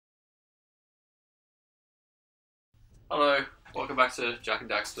Hello, welcome back to Jack and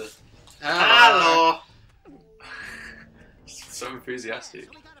Daxter. Hello. So enthusiastic.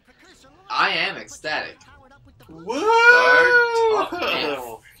 I am ecstatic. Don't What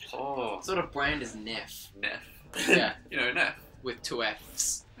Oh, sort of brand is Neff? Neff. Yeah, You know, Neff. with 2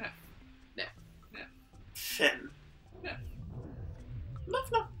 F's. Finn. Neff.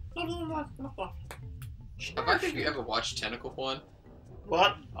 Have you ever watched tentacle porn?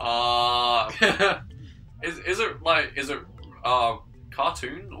 What? Is it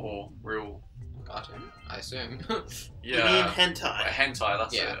cartoon or real? Cartoon, I assume. Yeah. You mean hentai? Hentai,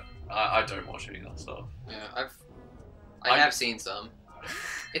 that's Yeah. it. I don't watch any of that stuff. Yeah, I have seen some.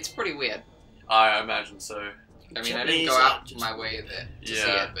 It's pretty weird. I imagine so. I mean, I didn't Japanese go out art. my way there to see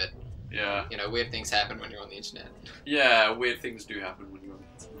Yeah. it, but Yeah. you know, weird things happen when you're on the internet. Yeah, weird things do happen when you're on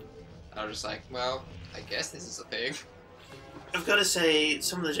the internet. I was just like, well, I guess this is a thing. I've got to say,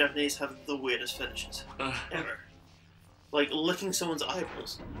 some of the Japanese have the weirdest fetishes ever. Like licking someone's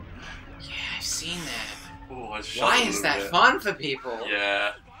eyeballs. Yeah, I've seen that. Oh, I shuddered Why a is little that bit. fun for people?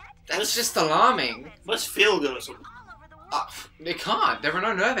 Yeah. That's just alarming. Must feel good or something. They can't. There are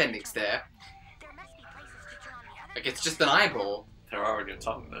no nerve endings there. Like, it's just an eyeball. There are on your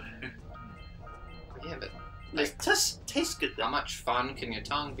tongue though. Yeah, but It tastes good though. how much fun can your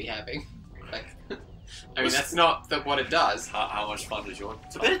tongue be having? Like, I mean, that's not what it does. How much fun does your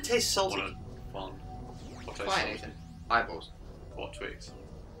I bet it tastes salty. What fun. What tastes Fine, salty? Nathan. Eyeballs. What twigs?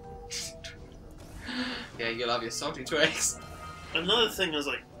 Yeah, you love your salty twigs. Another thing is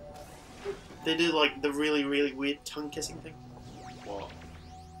like, they do like the really, really weird tongue kissing thing. What?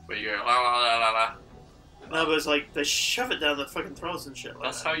 Where you go la la la la la. No, but it's like they shove it down their fucking throats and shit. Like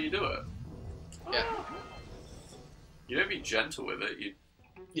That's that. how you do it. Yeah. You don't be gentle with it. You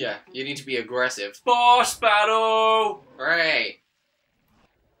Yeah, you need to be aggressive. boss battle. Hooray!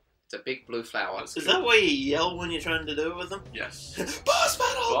 It's a big blue flower. That's Is cool. that why you yell when you're trying to do it with them? Yes. Boss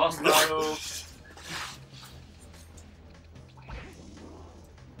battle! Boss battle.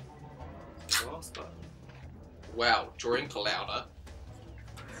 Boss battle. Wow, drink louder.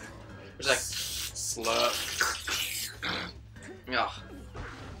 It's like, Slurp. oh,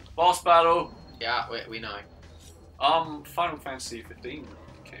 Boss battle. yeah, we know. Final Fantasy 15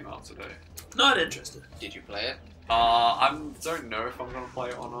 came out today. Not interested. Did you play it? I don't know if I'm gonna play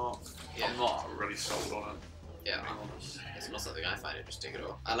it or not. Yeah. I'm not really sold on it. Yeah. To be honest. It's not something I find interesting at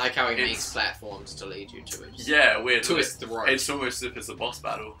all. I like how he It's- makes platforms to lead you to it. Yeah, weird. isn't Twist the rope It's almost as if it's a boss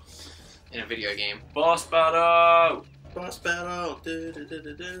battle. in a video game. Boss battle! Boss battle.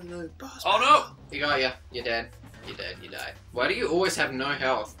 Do, boss Oh, battle. He got ya. You're dead. You're dead. You died. Why do you always have no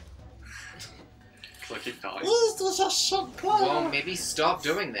health? Because I keep dying. Is this a supply? Well, maybe stop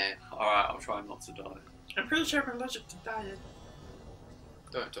doing that. Alright, I'll try not to die. I'm pretty sure I'm allergic to diet.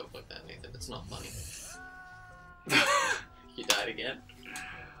 Don't talk like that, Nathan. It's not funny. You died again.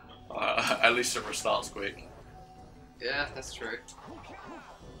 At least it restarts quick. Yeah, that's true.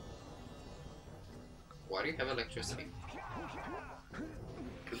 Why do you have electricity?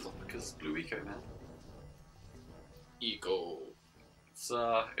 Because Blue Eco, man. Ego.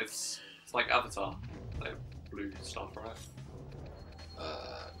 It's like Avatar. Like blue stuff, right?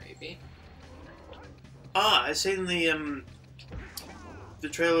 Maybe. Ah, I seen the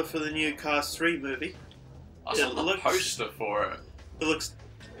trailer for the new Cars 3 movie. I It saw the looks- poster for it. It looks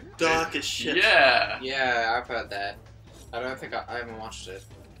dark as shit. Yeah! Yeah, I've heard that. I don't think I haven't watched it.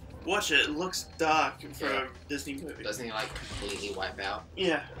 Watch it. It looks dark for Yeah. a Disney movie. Doesn't he like completely wipe out?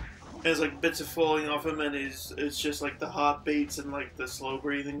 Yeah. There's like bits of falling off him, and it's just like the heartbeats and like the slow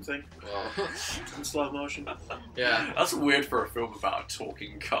breathing thing Well, in slow motion. yeah. That's weird for a film about a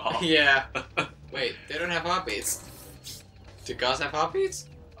talking car. Yeah. Wait, they don't have heartbeats. Do cars have heartbeats?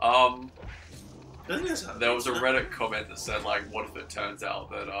 I think that's how There was a Reddit comment that said, like, what if it turns out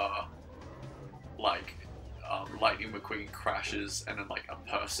that, Lightning McQueen crashes and then, like, a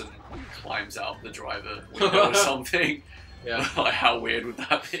person climbs out the driver window or something? Yeah. Like, how weird would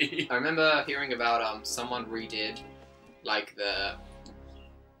that be? I remember hearing about someone redid like the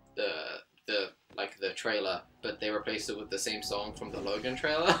trailer, but they replaced it with the same song from the Logan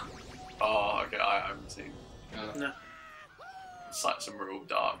trailer. Oh, okay, I haven't seen. No. It's like some real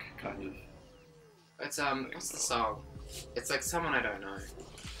dark kind of. It's what's the song? It's like someone I don't know.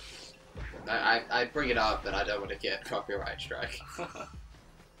 I bring it up, but I don't want to get copyright strike.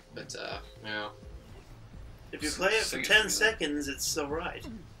 But yeah. If you play it for Sing it 10 to me, seconds, it's alright.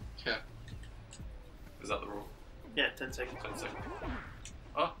 Is that the rule? Yeah, 10 seconds. 10 seconds.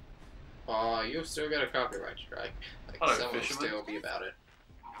 Oh, you've still got a copyright strike. Like Hello, someone will fisherman. still be about it.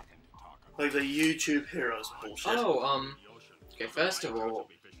 Like the YouTube heroes bullshit. Oh, okay. First of all,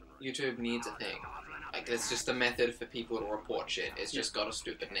 YouTube needs a thing. Like, it's just a method for people to report shit. It's just got a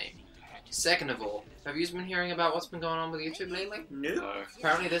stupid name. Second of all, have you been hearing about what's been going on with YouTube lately? No.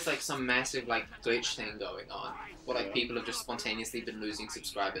 Apparently there's like some massive like glitch thing going on, where like people have just spontaneously been losing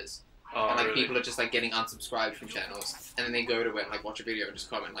subscribers. Oh, And like really? people are just like getting unsubscribed from channels, and then they go to it and like watch a video and just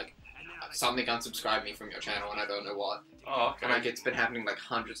comment like, something unsubscribed me from your channel and I don't know what. Oh, okay. And like it's been happening like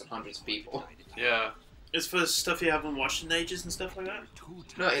hundreds and hundreds of people. Yeah. It's for stuff you haven't watched in ages and stuff like that.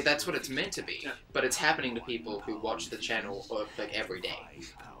 No, that's what it's meant to be. Yeah. But it's happening to people who watch the channel like every day.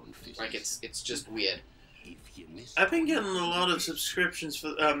 Like it's just weird. I've been getting a lot of subscriptions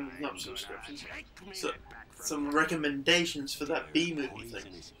for not subscriptions, some recommendations for that B movie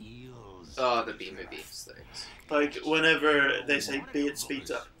thing. Oh, the B movies things. Like whenever they say B, it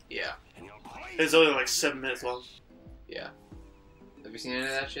speeds up. Yeah. It's only like 7 minutes long. Yeah. Have you seen any of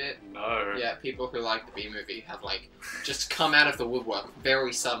that shit? No. Yeah, people who like the B movie have like just come out of the woodwork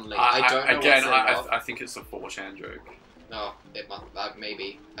very suddenly. I don't know again, what's I think it's a 4chan joke. Oh, it must,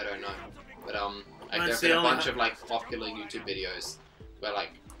 maybe. I don't know. But, like, Mine's there've the been a only bunch of, like, popular YouTube videos where, like,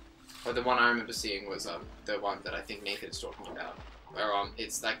 or the one I remember seeing was, the one that I think Nathan's talking about, where,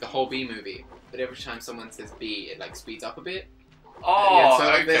 it's, like, the whole B movie, but every time someone says B, it, like, speeds up a bit. Oh, yeah, so,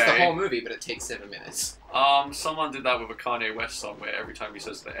 like, okay. there's the whole movie, but it takes 7 minutes. Someone did that with a Kanye West song where every time he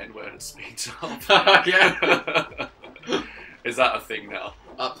says the N-word, it speeds up. Yeah. Is that a thing now?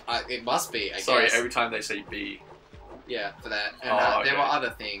 It must be, I guess. Sorry, every time they say B. Yeah, for that. And Oh, there okay. were other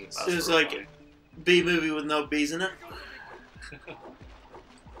things. That's It was really like funny. B movie with no B's in it.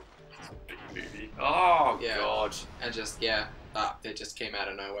 B movie. Oh, Yeah. God. And just, it just came out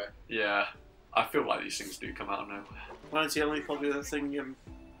of nowhere. Yeah. I feel like these things do come out of nowhere. Well, it's the only popular thing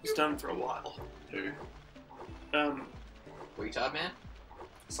he's done for a while. Who? Retard man?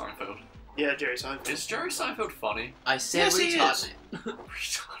 Seinfeld. Yeah, Jerry Seinfeld. Is Jerry Seinfeld funny? I said Yes, he retard is. man.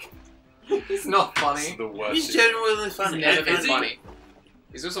 Retard. He's not It's funny. the worst. He's thing. genuinely He's funny. never been Is he? funny.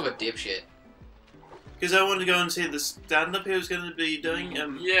 He's also a dipshit. Because I wanted to go and see the stand-up he was going to be doing,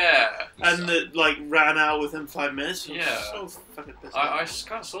 Yeah. and it like ran out within 5 minutes. I was Yeah. so fucking pissed I off. just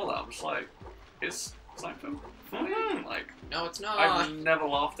kind of saw that. I'm just like, is Seinfeld funny? Like, No, it's not. I've never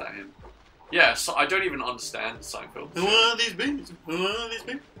laughed at him. Yeah, so I don't even understand Seinfeld. Who are these beans? Who are these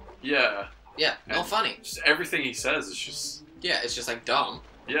beans? Yeah. Yeah, not And- funny. Just everything he says is just, Yeah, it's just like dumb.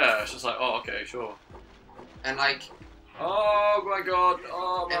 yeah, it's just like, oh, okay, sure. And like, Oh my god,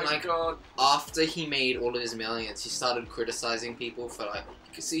 oh my And, like, god. after he made all of his millions, he started criticizing people for like,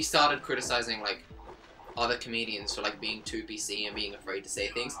 because he started criticizing like other comedians for like being too PC and being afraid to say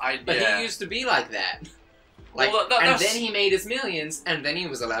things. But yeah. he used to be like that. Like, Well, and that's- then he made his millions, and then he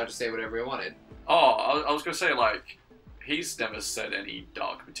was allowed to say whatever he wanted. Oh, I was gonna say, like, he's never said any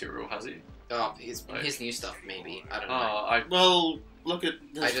dark material, has he? Oh, Like- his new stuff maybe. I don't know. I Well, look at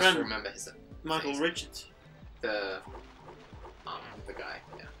his I just friend remember his Michael face. Richards. The guy.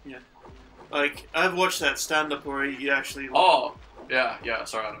 Yeah. Like, I've watched that stand-up where he actually, oh, yeah,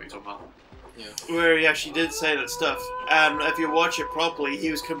 sorry, I know what you're talking about. where he actually did say that stuff, and if you watch it properly,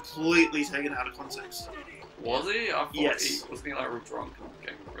 he was completely taken out of context. Was he? I thought Yes. wasn't he like real drunk and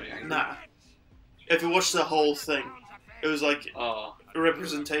getting really angry? Nah. If you watch the whole thing, it was like Oh, a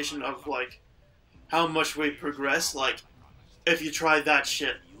representation of like how much we progress. Like, if you try that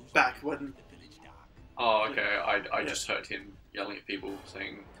shit back when. oh, okay. I just heard him yelling at people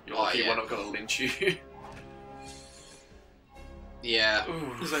saying, "You're Oh, lucky yeah. we're not gonna lynch you." Yeah.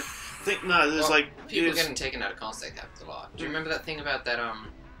 It's like, there's Well, like People dudes- getting taken out of context happens a lot. Do you remember that thing about that,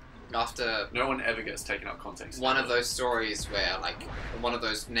 after No one ever gets taken out of context. one of those stories where, like, one of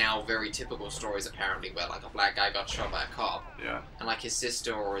those now very typical stories apparently where, like, a black guy got shot by a cop, Yeah. and, like, his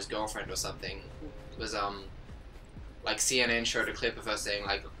sister or his girlfriend or something was, like, CNN showed a clip of her saying,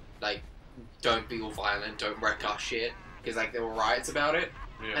 like, don't be all violent, don't wreck our shit, because, like, there were riots about it.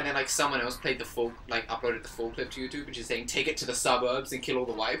 Yeah. And then, like, someone else played the full, like, uploaded the full clip to YouTube, which is saying, take it to the suburbs and kill all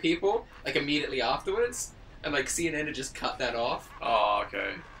the white people, like, immediately afterwards. And, like, CNN had just cut that off. Oh,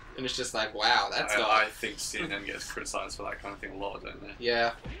 okay. And it's just like, wow, that's I not... think CNN gets criticized for that kind of thing a lot, don't they? Yeah.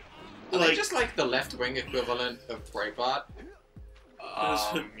 Are they Like- just, like, the left-wing equivalent of Breitbart?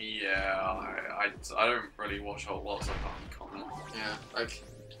 Yeah. I don't really watch a whole lot, so I can't comment. Yeah, like...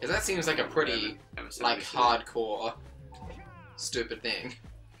 Because that seems like a pretty, MSNBC. like, hardcore, stupid thing.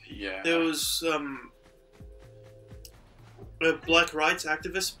 Yeah. There was a black rights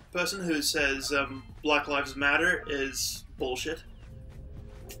activist person who says Black Lives Matter is bullshit.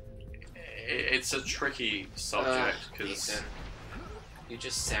 It's a tricky subject because Ethan, you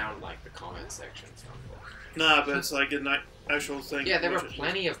just sound like the comment section. Nah, but it's like an actual thing. Yeah, there are Which is-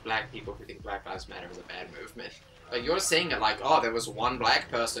 plenty of black people who think Black Lives Matter is a bad movement. Like, you're saying it like, oh, there was one black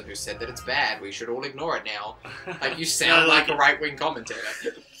person who said that it's bad, we should all ignore it now. Like, you sound like a right-wing commentator.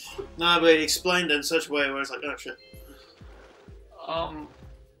 No, but he explained it in such a way where it's like, oh shit.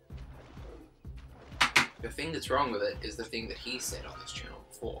 The thing that's wrong with it is the thing that he said on this channel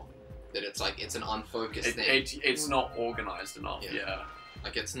before. That it's like, it's an unfocused thing. It's not organised enough, yeah.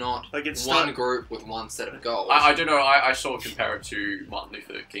 Like, it's not like it's one group with one set of goals. I don't know, I sort of compare it to Martin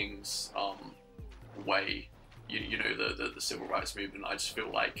Luther King's way, you know, the civil rights movement. I just feel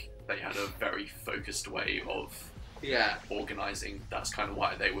like they had a very focused way of organising. That's kind of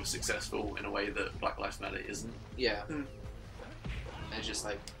why they were successful in a way that Black Lives Matter isn't. Yeah. And it's just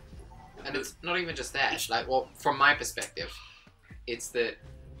like, and it's not even just that. Like, well, from my perspective, it's that.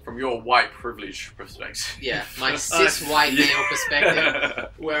 From your white privilege perspective. Yeah, my cis white male perspective,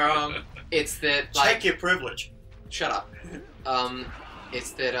 where it's that like. Check your privilege. Shut up.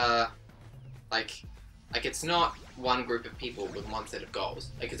 It's that like it's not one group of people with one set of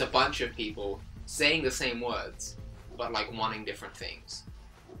goals. Like, it's a bunch of people saying the same words, but like wanting different things,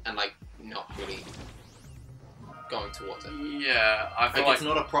 and like not really going towards it. Yeah, I feel like it's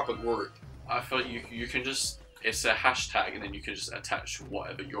not a proper group. I feel like you can just, it's a hashtag, and then you can just attach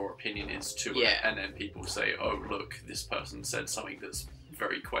whatever your opinion is to it, and then people say, oh look, this person said something that's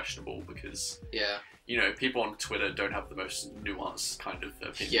very questionable, because you know, people on Twitter don't have the most nuanced kind of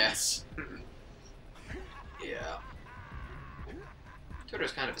opinions. Yes. Yeah.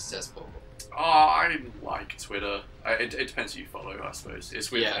 Twitter's kind of a cesspool. Oh, I like Twitter. It depends who you follow, I suppose.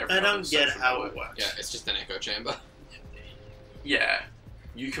 It's weird. I don't get how it works. Yeah, it's just an echo chamber. Yeah.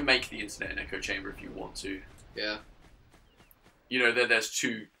 You can make the internet an echo chamber if you want to. Yeah. You know, there's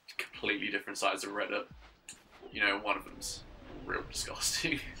two completely different sides of Reddit. You know, one of them's real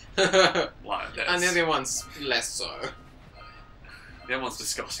disgusting. And the other one's less so. The other one's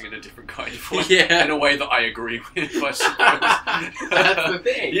disgusting in a different kind of way. Yeah. In a way that I agree with, I suppose. That's the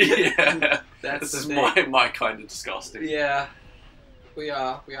thing. Yeah. That's this the is thing. my kind of disgusting. Yeah. We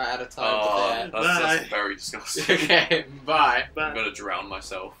are out of time for that. That's very disgusting. Okay, bye. I'm gonna drown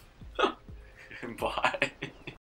myself. Bye.